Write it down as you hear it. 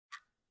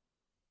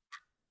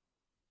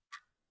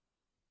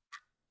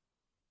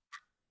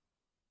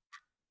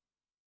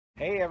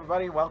Hey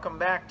everybody, welcome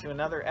back to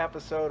another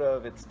episode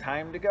of It's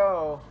Time to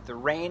Go. The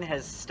rain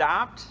has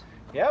stopped.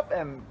 Yep,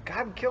 and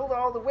God killed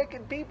all the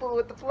wicked people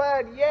with the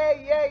flood.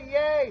 Yay, yay,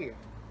 yay!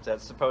 Is that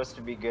supposed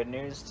to be good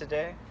news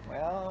today?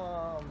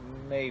 Well,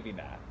 maybe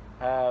not.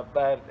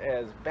 But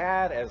as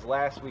bad as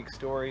last week's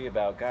story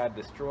about God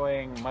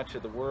destroying much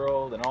of the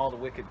world and all the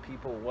wicked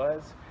people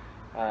was,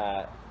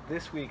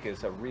 this week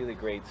is a really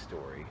great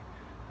story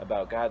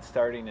about God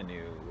starting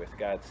anew with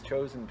God's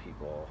chosen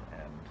people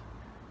and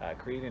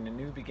creating a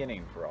new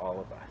beginning for all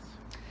of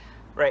us.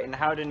 Right, and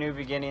how do new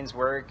beginnings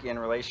work in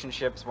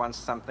relationships once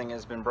something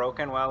has been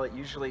broken? Well, it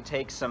usually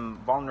takes some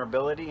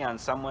vulnerability on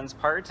someone's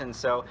part, and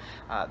so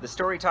the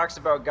story talks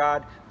about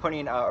God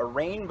putting a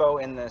rainbow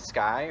in the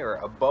sky, or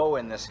a bow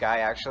in the sky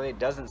actually. It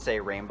doesn't say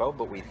rainbow,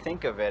 but we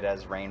think of it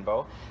as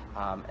rainbow,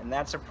 and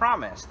that's a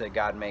promise that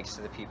God makes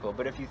to the people.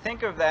 But if you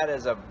think of that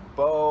as a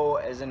bow,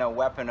 as in a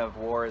weapon of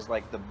war, as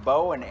like the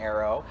bow and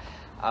arrow,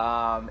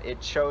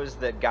 it shows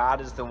that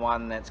God is the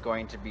one that's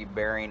going to be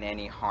bearing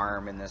any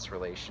harm in this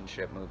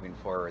relationship moving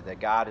forward, that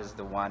God is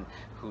the one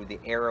who the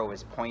arrow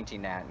is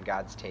pointing at, and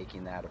God's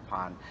taking that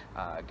upon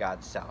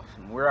God's self.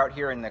 And we're out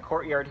here in the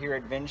courtyard here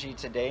at Vinje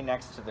today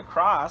next to the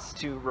cross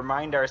to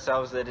remind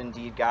ourselves that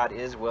indeed God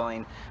is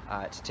willing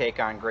to take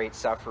on great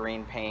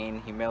suffering,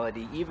 pain,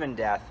 humility, even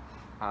death,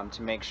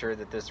 to make sure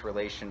that this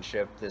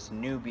relationship, this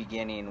new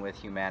beginning with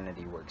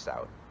humanity, works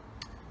out.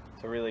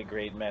 It's a really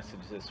great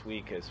message this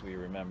week as we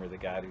remember the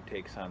God who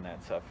takes on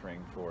that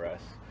suffering for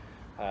us.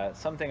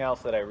 Something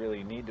else that I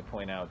really need to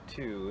point out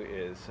too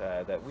is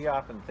that we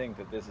often think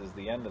that this is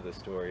the end of the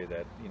story,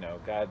 that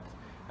God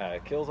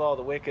kills all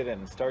the wicked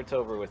and starts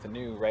over with a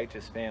new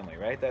righteous family,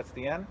 right? That's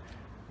the end?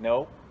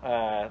 No.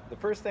 The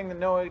first thing that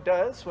Noah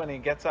does when he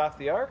gets off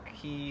the ark,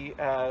 he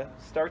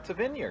starts a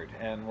vineyard.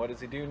 And what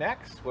does he do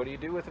next? What do you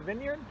do with a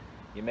vineyard?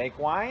 You make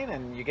wine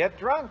and you get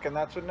drunk, and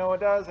that's what Noah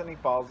does, and he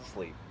falls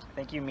asleep. I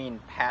think you mean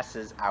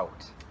passes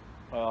out.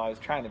 Well, I was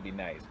trying to be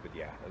nice, but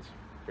yeah, that's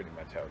pretty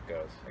much how it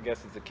goes. I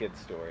guess it's a kid's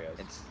story.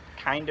 It's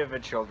kind of a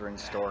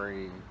children's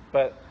story.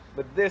 But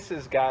this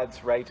is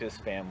God's righteous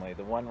family,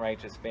 the one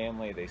righteous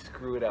family. They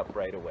screw it up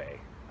right away.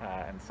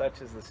 And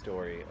such is the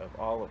story of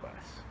all of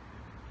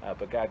us.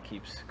 But God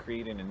keeps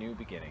creating a new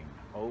beginning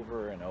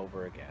over and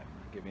over again,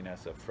 giving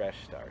us a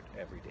fresh start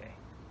every day.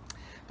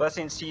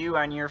 Blessings to you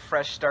on your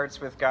fresh starts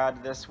with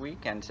God this week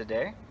and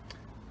today.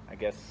 I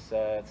guess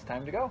it's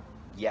time to go.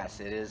 Yes,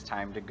 it is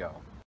time to go.